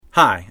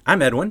Hi,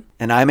 I'm Edwin.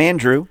 And I'm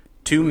Andrew.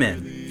 2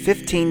 men.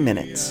 15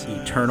 minutes.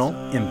 Eternal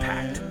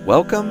impact.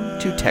 Welcome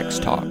to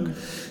Text Talk.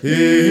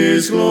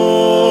 His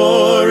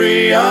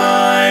glory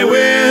I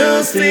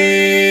will see.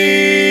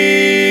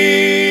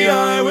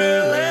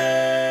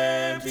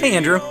 Hey,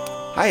 Andrew.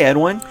 Hi,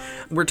 Edwin.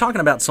 We're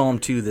talking about Psalm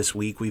 2 this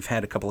week. We've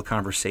had a couple of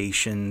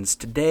conversations.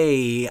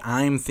 Today,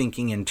 I'm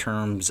thinking in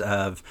terms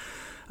of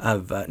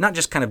not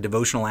just kind of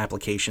devotional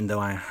application, though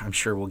I'm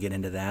sure we'll get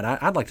into that.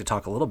 I'd like to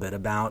talk a little bit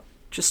about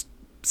just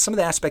some of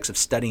the aspects of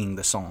studying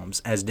the Psalms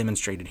as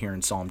demonstrated here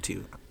in Psalm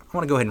 2. I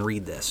want to go ahead and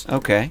read this.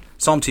 Okay.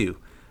 Psalm 2,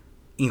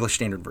 English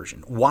Standard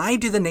Version. Why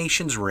do the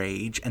nations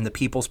rage and the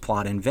peoples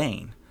plot in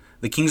vain?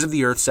 The kings of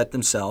the earth set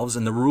themselves,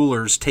 and the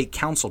rulers take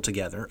counsel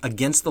together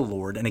against the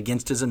Lord and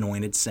against his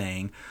anointed,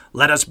 saying,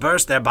 Let us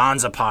burst their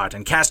bonds apart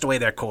and cast away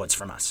their cords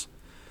from us.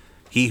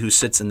 He who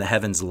sits in the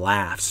heavens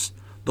laughs.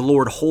 The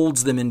Lord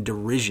holds them in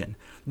derision.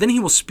 Then he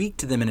will speak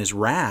to them in his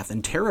wrath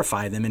and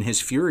terrify them in his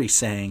fury,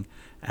 saying,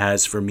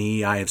 As for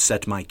me, I have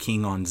set my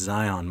king on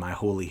Zion, my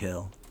holy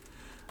hill.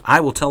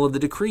 I will tell of the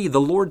decree. The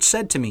Lord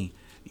said to me,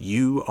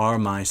 You are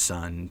my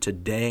son.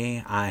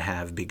 Today I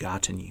have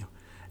begotten you.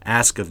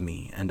 Ask of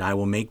me, and I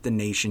will make the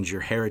nations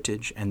your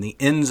heritage, and the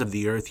ends of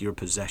the earth your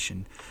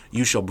possession.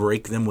 You shall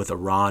break them with a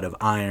rod of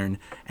iron,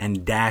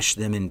 and dash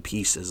them in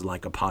pieces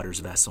like a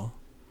potter's vessel.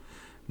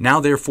 Now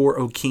therefore,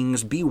 O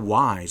kings, be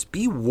wise,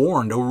 be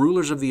warned, O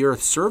rulers of the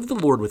earth, serve the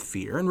Lord with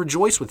fear, and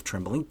rejoice with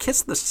trembling.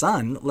 Kiss the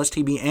Son, lest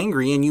he be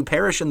angry, and you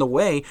perish in the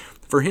way,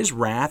 for his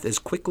wrath is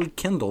quickly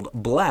kindled.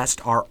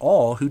 Blessed are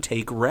all who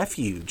take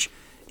refuge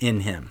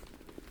in him.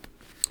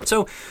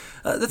 So,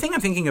 the thing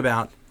I'm thinking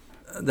about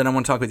that I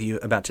want to talk with you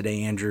about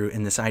today, Andrew,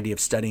 in this idea of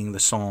studying the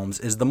Psalms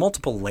is the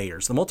multiple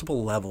layers, the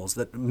multiple levels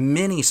that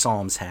many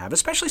Psalms have,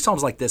 especially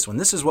Psalms like this one.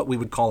 This is what we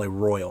would call a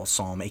royal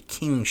psalm, a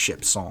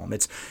kingship psalm.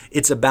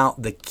 It's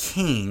about the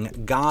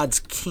king,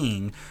 God's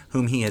king,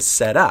 whom he has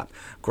set up.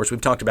 Of course,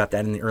 we've talked about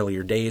that in the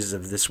earlier days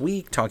of this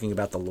week, talking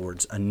about the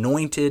Lord's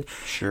anointed.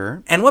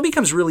 Sure. And what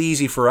becomes really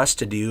easy for us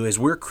to do is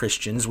we're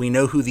Christians. We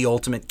know who the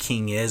ultimate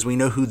king is. We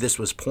know who this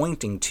was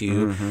pointing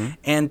to.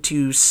 And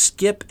to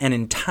skip an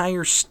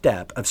entire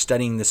step of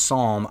studying the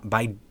psalm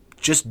by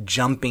just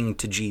jumping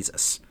to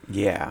Jesus.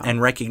 Yeah.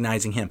 And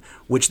recognizing him,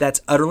 which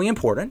that's utterly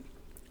important.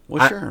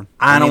 Well, sure.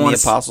 I don't want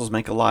the apostles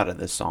make a lot of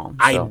this psalm.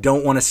 I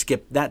don't want to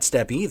skip that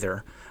step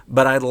either.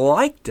 But I'd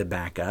like to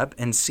back up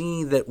and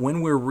see that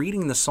when we're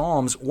reading the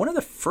Psalms, one of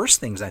the first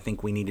things I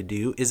think we need to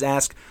do is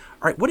ask,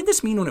 all right, what did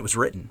this mean when it was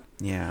written?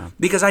 Yeah.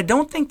 Because I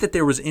don't think that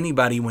there was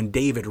anybody when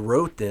David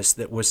wrote this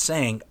that was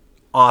saying,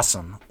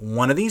 awesome,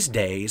 one of these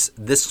days,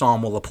 this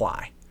psalm will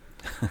apply.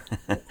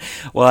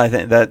 Well, I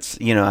think that's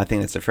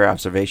a fair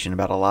observation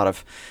about a lot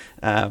of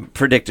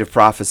predictive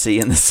prophecy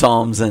in the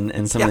Psalms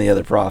and some of the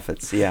other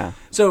prophets. Yeah.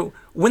 So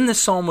when the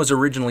psalm was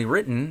originally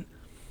written,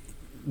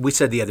 we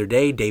said the other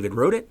day, David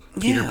wrote it.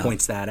 Peter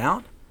points that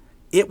out.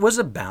 It was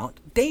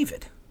about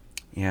David.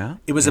 Yeah.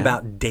 It was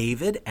about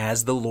David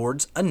as the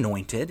Lord's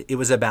anointed. It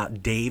was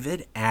about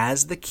David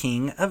as the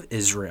king of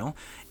Israel.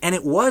 And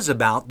it was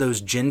about those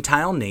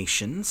Gentile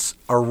nations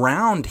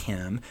around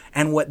him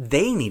and what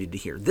they needed to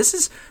hear. This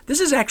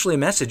is actually a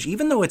message,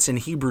 even though it's in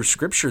Hebrew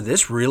Scripture,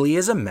 this really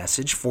is a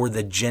message for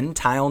the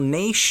Gentile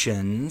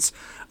nations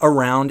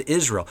around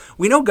Israel.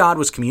 We know God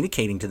was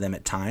communicating to them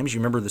at times. You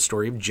remember the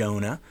story of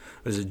Jonah.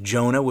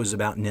 Jonah was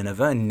about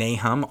Nineveh, and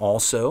Nahum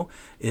also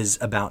is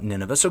about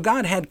Nineveh. So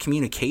God had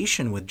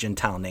communication with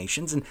Gentile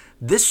nations, and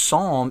this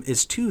psalm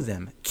is to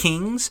them.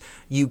 Kings,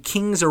 you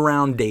kings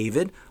around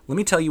David, let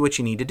me tell you what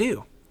you need to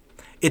do.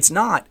 It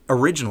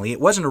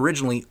wasn't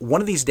originally,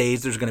 one of these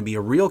days there's going to be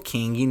a real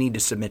king, you need to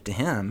submit to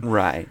him.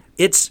 Right.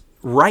 It's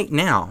right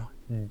now.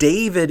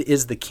 David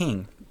is the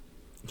king.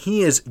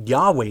 He is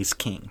Yahweh's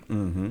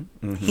king.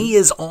 He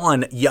is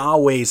on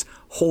Yahweh's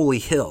holy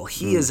hill.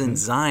 He is in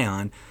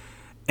Zion.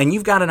 And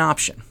you've got an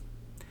option.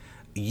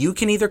 You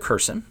can either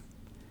curse him,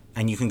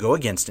 and you can go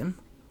against him,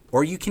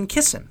 or you can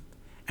kiss him,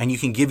 and you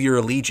can give your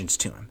allegiance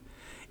to him.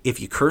 If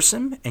you curse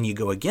him and you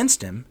go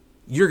against him,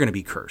 you're going to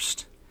be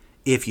cursed.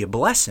 If you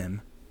bless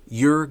him,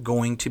 you're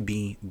going to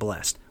be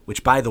blessed.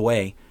 Which, by the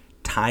way,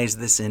 ties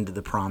this into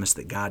the promise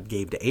that God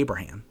gave to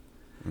Abraham.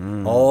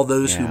 All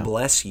those who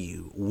bless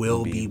you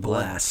will be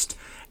blessed.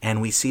 And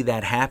we see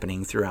that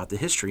happening throughout the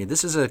history.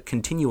 This is a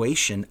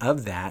continuation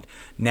of that.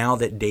 Now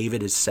that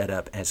David is set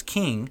up as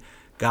king,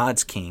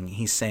 God's king,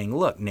 he's saying,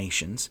 look,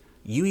 nations,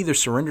 you either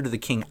surrender to the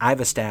king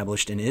I've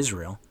established in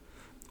Israel,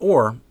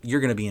 or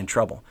you're going to be in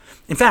trouble.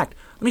 In fact,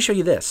 let me show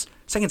you this.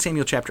 2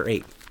 Samuel chapter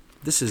 8.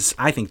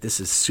 I think this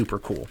is super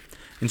cool.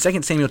 In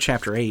 2 Samuel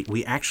chapter 8,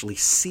 we actually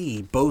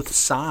see both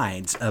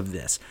sides of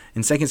this.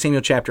 In 2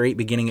 Samuel chapter 8,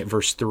 beginning at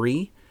verse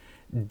 3,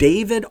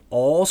 David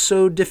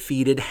also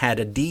defeated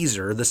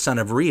Hadadezer, the son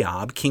of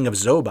Rehob, king of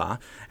Zobah,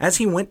 as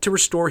he went to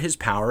restore his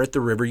power at the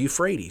river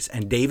Euphrates.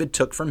 And David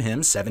took from him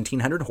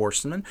 1,700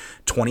 horsemen,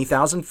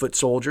 20,000 foot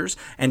soldiers,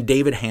 and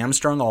David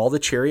hamstrung all the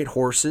chariot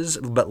horses,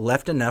 but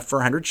left enough for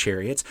 100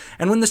 chariots.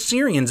 And when the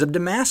Syrians of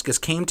Damascus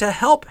came to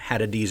help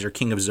Hadadezer,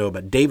 king of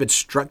Zobah, David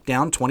struck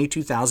down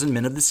 22,000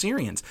 men of the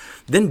Syrians.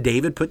 Then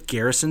David put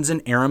garrisons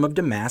in Aram of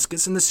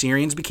Damascus, and the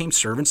Syrians became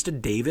servants to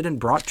David and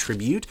brought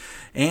tribute,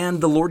 and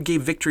the Lord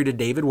gave victory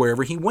to David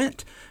wherever he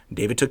went.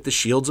 David took the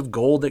shields of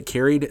gold that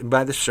carried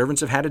by the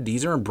servants of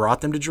Hadadezer and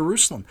brought them to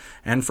Jerusalem.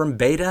 And from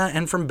Beta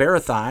and from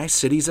Berothai,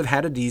 cities of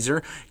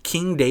Hadadezer,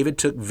 King David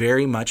took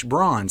very much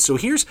bronze. So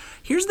here's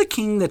the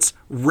king that's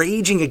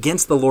raging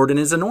against the Lord and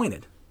his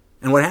anointed.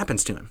 And what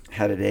happens to him?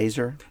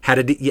 Hadadezer?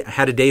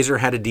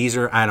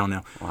 Hadadezer, I don't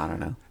know. Well, I don't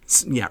know.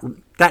 Yeah,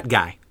 that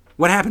guy.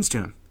 What happens to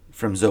him?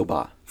 From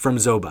Zobah. From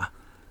Zobah.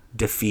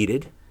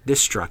 Defeated,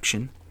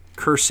 destruction,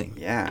 cursing.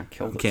 Yeah,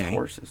 killed those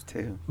horses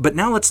too. But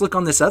now let's look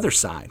on this other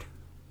side.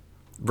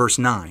 Verse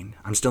 9.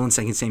 I'm still in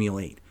 2 Samuel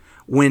 8.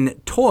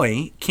 When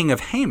Toi, king of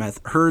Hamath,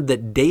 heard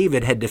that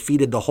David had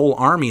defeated the whole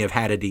army of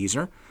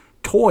Hadadezer,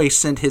 Toi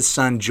sent his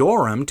son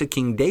Joram to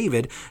King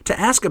David to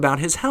ask about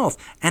his health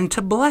and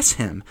to bless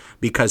him,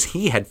 because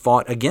he had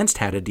fought against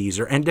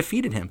Hadadezer and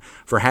defeated him.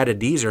 For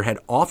Hadadezer had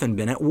often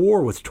been at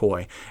war with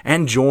Toi,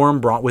 and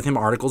Joram brought with him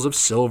articles of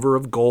silver,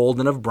 of gold,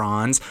 and of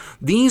bronze.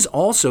 These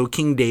also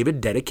King David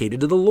dedicated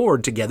to the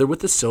Lord, together with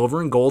the silver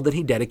and gold that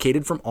he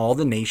dedicated from all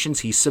the nations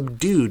he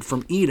subdued,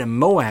 from Edom,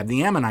 Moab,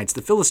 the Ammonites,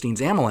 the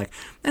Philistines, Amalek,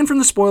 and from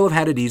the spoil of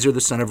Hadadezer,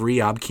 the son of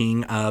Rehob,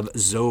 king of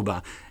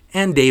Zobah.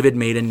 And David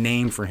made a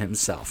name for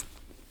himself.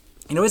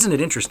 You know, isn't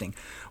it interesting?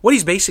 What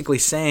he's basically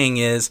saying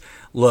is,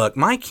 look,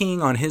 my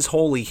king on his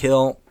holy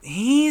hill,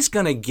 he's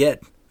going to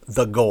get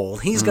the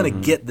gold. He's going to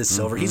get the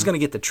silver. He's going to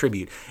get the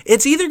tribute.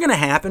 It's either going to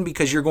happen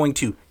because you're going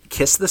to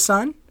kiss the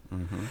Son,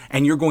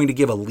 and you're going to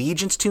give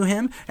allegiance to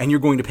him, and you're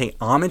going to pay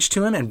homage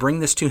to him and bring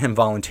this to him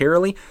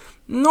voluntarily,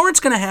 nor it's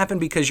going to happen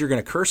because you're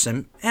going to curse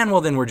him, and well,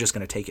 then we're just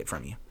going to take it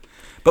from you.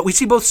 But we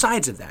see both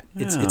sides of that.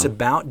 Yeah. It's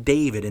about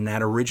David in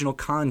that original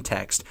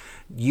context.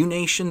 You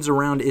nations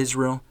around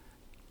Israel,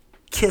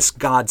 kiss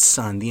God's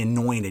son, the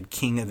anointed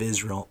king of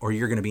Israel, or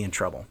you're going to be in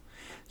trouble.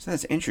 So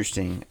that's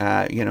interesting,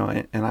 and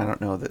I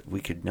don't know that we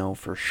could know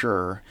for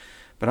sure,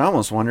 but I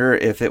almost wonder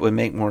if it would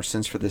make more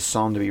sense for this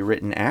psalm to be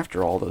written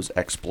after all those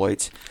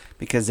exploits,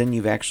 because then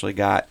you've actually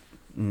got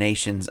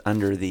nations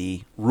under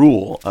the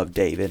rule of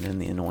David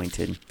and the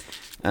anointed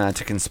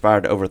to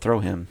conspire to overthrow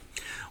him.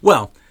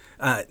 Well,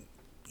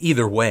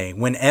 either way,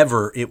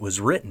 whenever it was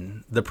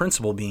written, the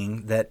principle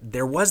being that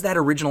there was that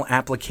original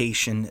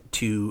application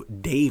to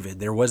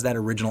David. There was that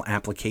original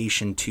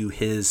application to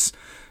his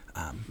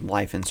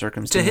life and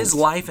circumstance. To his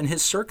life and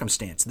his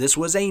circumstance. This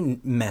was a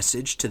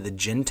message to the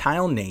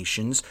Gentile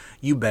nations.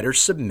 You better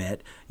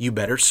submit. You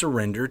better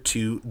surrender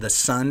to the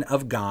Son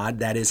of God,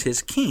 that is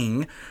his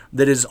king,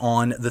 that is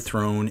on the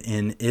throne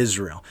in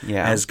Israel.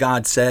 Yeah. As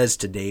God says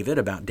to David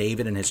about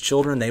David and his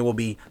children, they will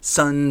be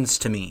sons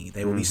to me.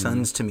 They will be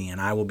sons to me,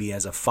 and I will be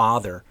as a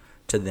father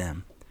to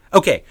them.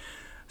 Okay,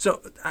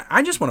 so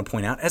I just want to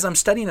point out, as I'm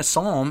studying a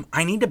psalm,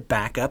 I need to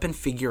back up and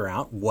figure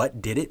out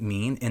what did it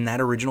mean in that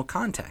original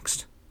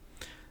context.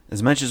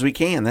 As much as we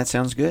can. That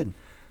sounds good.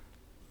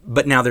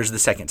 But now there's the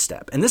second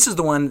step. And this is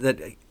the one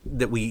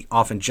that we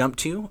often jump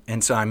to.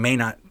 And so we may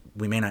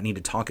not need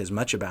to talk as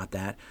much about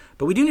that.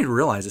 But we do need to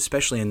realize,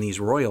 especially in these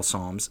royal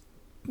psalms,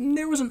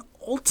 there was an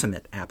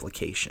ultimate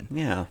application.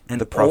 Yeah,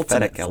 and the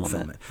prophetic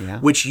element. Yeah.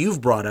 Which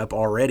you've brought up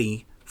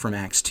already from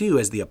Acts 2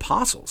 as the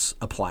apostles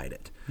applied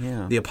it.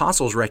 Yeah. The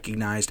apostles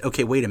recognized,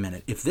 okay, wait a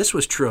minute. If this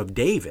was true of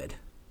David,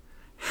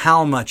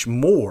 how much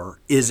more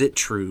is it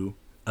true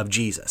of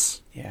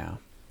Jesus? Yeah.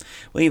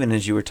 Well, even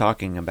as you were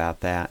talking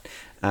about that,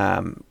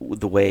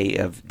 the way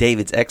of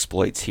David's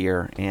exploits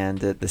here and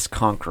this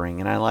conquering,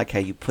 and I like how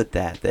you put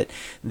that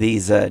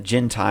these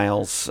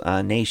Gentiles,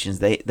 nations,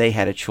 they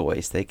had a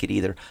choice. They could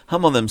either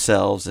humble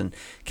themselves and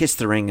kiss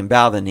the ring and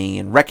bow the knee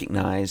and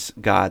recognize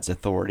God's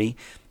authority,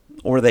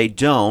 or they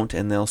don't,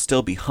 and they'll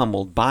still be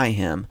humbled by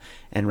him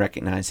and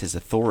recognize his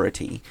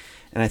authority.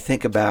 And I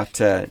think about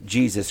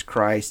Jesus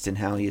Christ and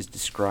how he is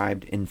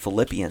described in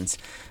Philippians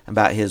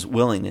about his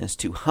willingness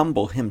to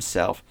humble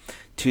himself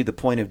to the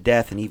point of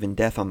death and even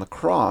death on the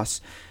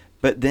cross,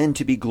 but then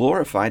to be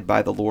glorified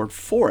by the Lord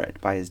for it,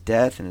 by his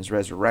death and his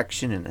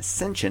resurrection and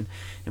ascension.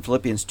 In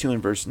Philippians 2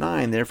 and verse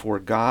 9, therefore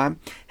God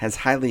has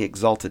highly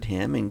exalted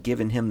him and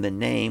given him the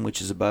name which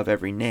is above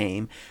every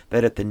name,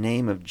 that at the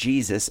name of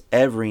Jesus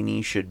every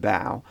knee should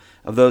bow,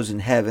 of those in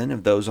heaven,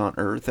 of those on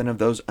earth, and of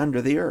those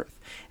under the earth,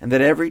 and that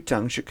every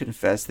tongue should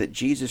confess that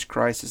Jesus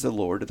Christ is the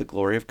Lord, to the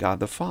glory of God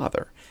the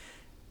Father.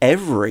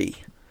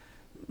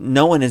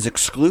 No one is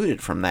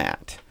excluded from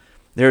that.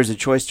 There is a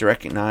choice to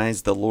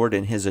recognize the Lord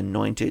and his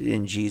anointed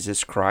in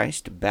Jesus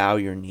Christ, bow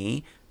your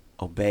knee,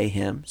 obey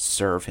him,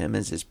 serve him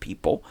as his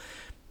people.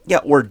 Yeah,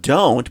 or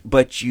don't,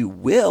 but you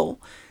will,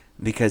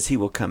 because he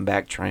will come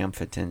back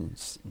triumphant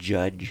and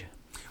judge.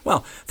 Well,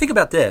 think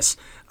about this.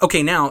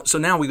 Okay, now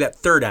we've got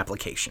third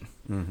application.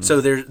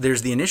 So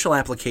there's the initial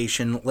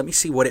application. Let me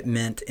see what it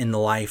meant in the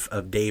life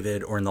of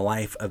David or in the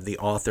life of the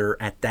author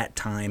at that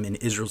time in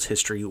Israel's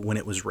history when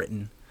it was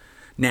written.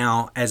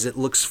 Now, as it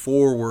looks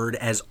forward,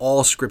 as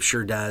all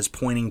Scripture does,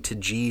 pointing to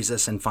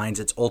Jesus and finds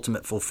its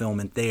ultimate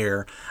fulfillment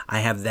there, I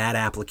have that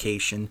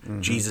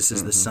application. Jesus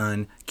is the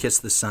Son, kiss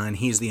the Son,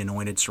 He's the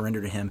anointed,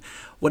 surrender to Him.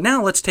 Well,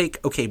 now let's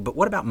take, okay, but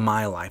what about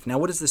my life? Now,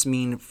 what does this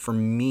mean for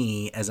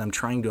me as I'm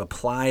trying to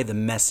apply the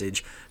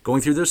message,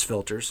 going through those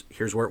filters?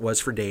 Here's where it was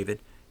for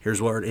David.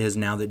 Here's where it is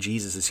now that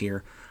Jesus is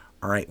here.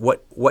 All right,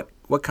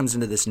 what comes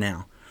into this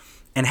now?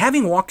 And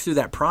having walked through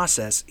that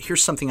process,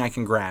 here's something I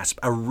can grasp,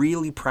 a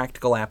really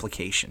practical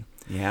application.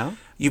 Yeah.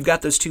 You've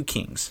got those two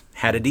kings,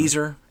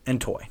 Hadadezer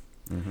and Toi.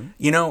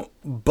 You know,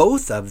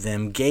 both of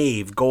them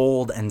gave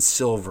gold and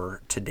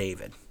silver to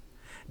David.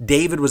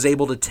 David was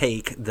able to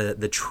take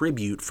the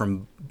tribute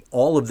from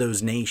all of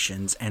those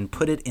nations and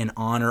put it in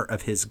honor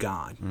of his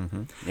God.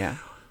 Yeah.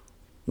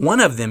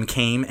 One of them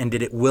came and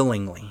did it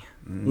willingly.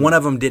 One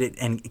of them did it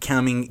and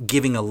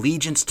giving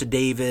allegiance to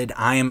David.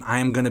 I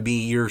am going to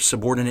be your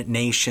subordinate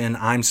nation.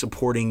 I'm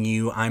supporting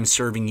you. I'm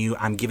serving you.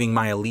 I'm giving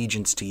my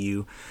allegiance to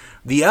you.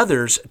 The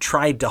others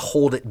tried to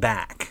hold it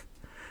back.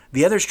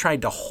 The others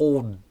tried to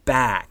hold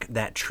back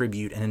that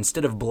tribute, and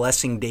instead of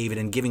blessing David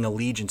and giving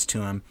allegiance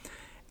to him,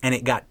 and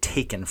it got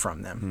taken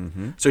from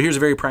them. So here's a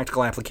very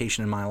practical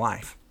application in my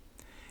life.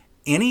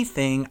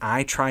 Anything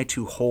I try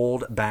to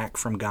hold back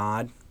from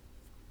God,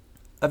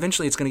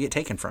 eventually it's going to get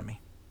taken from me.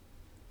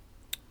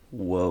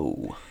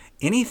 Whoa.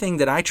 Anything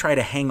that I try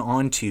to hang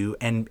on to,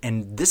 and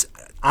this,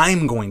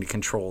 I'm going to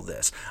control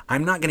this.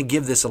 I'm not going to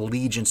give this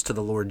allegiance to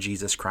the Lord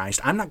Jesus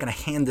Christ. I'm not going to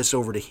hand this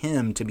over to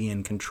Him to be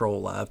in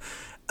control of.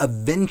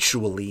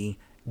 Eventually,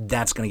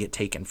 that's going to get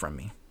taken from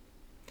me.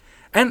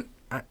 And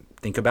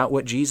think about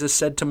what Jesus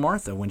said to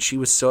Martha when she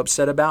was so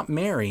upset about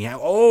Mary.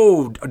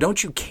 Oh,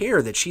 don't you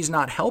care that she's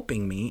not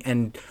helping me?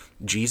 And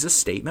Jesus'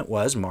 statement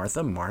was,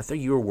 Martha, Martha,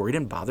 you are worried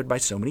and bothered by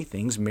so many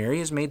things. Mary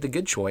has made the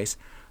good choice.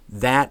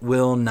 That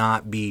will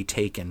not be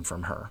taken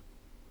from her.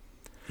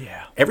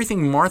 Yeah.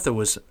 Everything Martha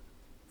was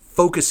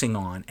focusing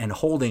on and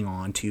holding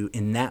on to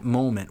in that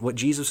moment, what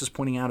Jesus is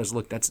pointing out is,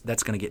 look, that's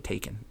going to get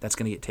taken. That's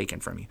going to get taken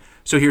from you.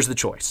 So here's the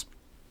choice.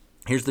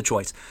 Here's the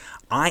choice.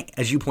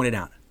 As you pointed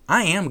out,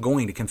 I am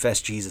going to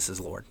confess Jesus as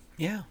Lord.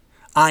 Yeah.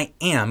 I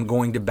am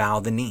going to bow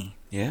the knee.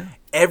 Yeah.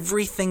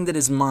 Everything that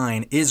is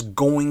mine is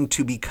going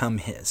to become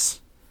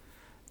His.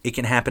 It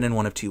can happen in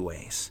one of two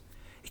ways.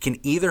 It can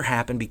either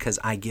happen because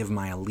I give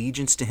my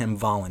allegiance to Him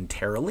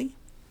voluntarily,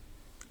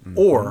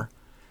 or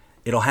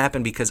it'll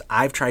happen because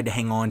I've tried to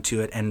hang on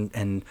to it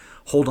and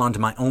hold on to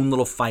my own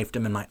little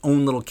fiefdom and my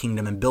own little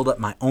kingdom and build up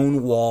my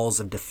own walls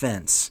of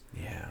defense.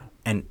 Yeah.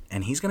 And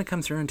He's going to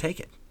come through and take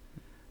it.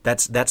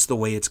 That's the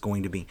way it's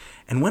going to be.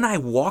 And when I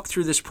walk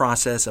through this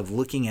process of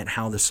looking at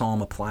how the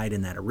psalm applied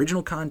in that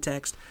original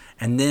context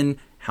and then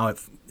how it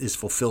is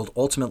fulfilled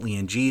ultimately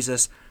in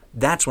Jesus,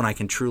 that's when I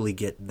can truly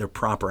get the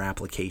proper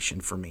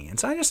application for me. And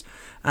so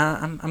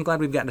I'm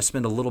glad we've gotten to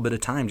spend a little bit of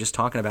time just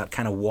talking about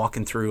kind of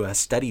walking through a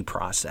study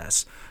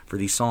process for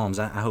these Psalms.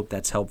 I hope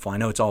that's helpful. I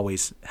know it's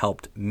always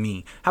helped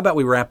me. How about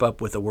we wrap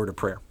up with a word of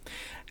prayer?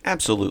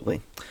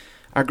 Absolutely.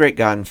 Our great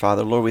God and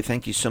Father, Lord, we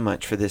thank You so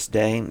much for this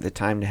day, the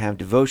time to have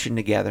devotion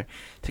together,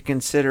 to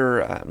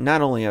consider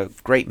not only a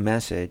great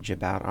message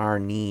about our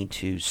need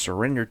to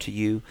surrender to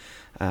You,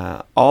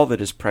 all that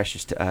is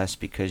precious to us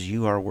because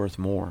You are worth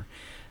more.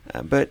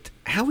 But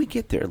how we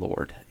get there,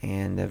 Lord,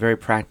 and very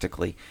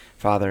practically,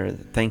 Father,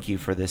 thank You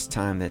for this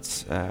time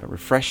that's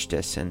refreshed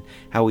us and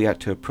how we ought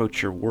to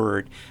approach Your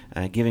Word,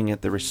 giving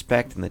it the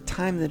respect and the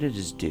time that it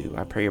is due.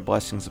 I pray Your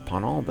blessings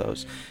upon all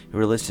those who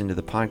are listening to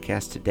the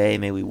podcast today.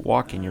 May we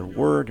walk in Your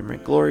Word and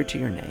bring glory to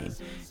Your name.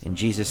 In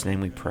Jesus'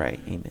 name we pray.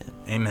 Amen.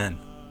 Amen.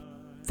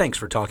 Thanks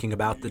for talking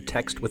about the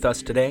text with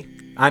us today.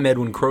 I'm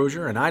Edwin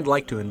Crozier, and I'd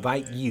like to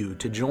invite you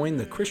to join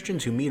the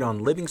Christians who meet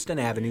on Livingston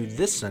Avenue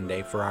this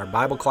Sunday for our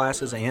Bible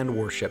classes and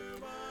worship.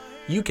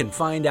 You can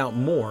find out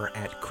more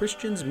at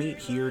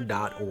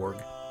christiansmeethere.org.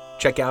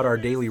 Check out our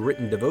daily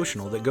written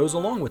devotional that goes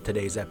along with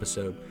today's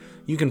episode.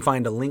 You can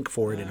find a link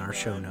for it in our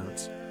show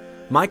notes.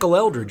 Michael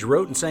Eldridge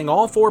wrote and sang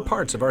all 4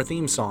 parts of our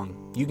theme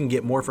song. You can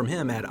get more from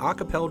him at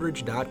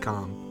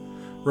acapeldridge.com.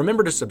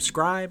 Remember to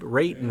subscribe,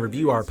 rate, and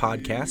review our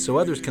podcast so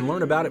others can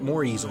learn about it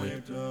more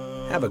easily.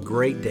 Have a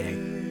great day.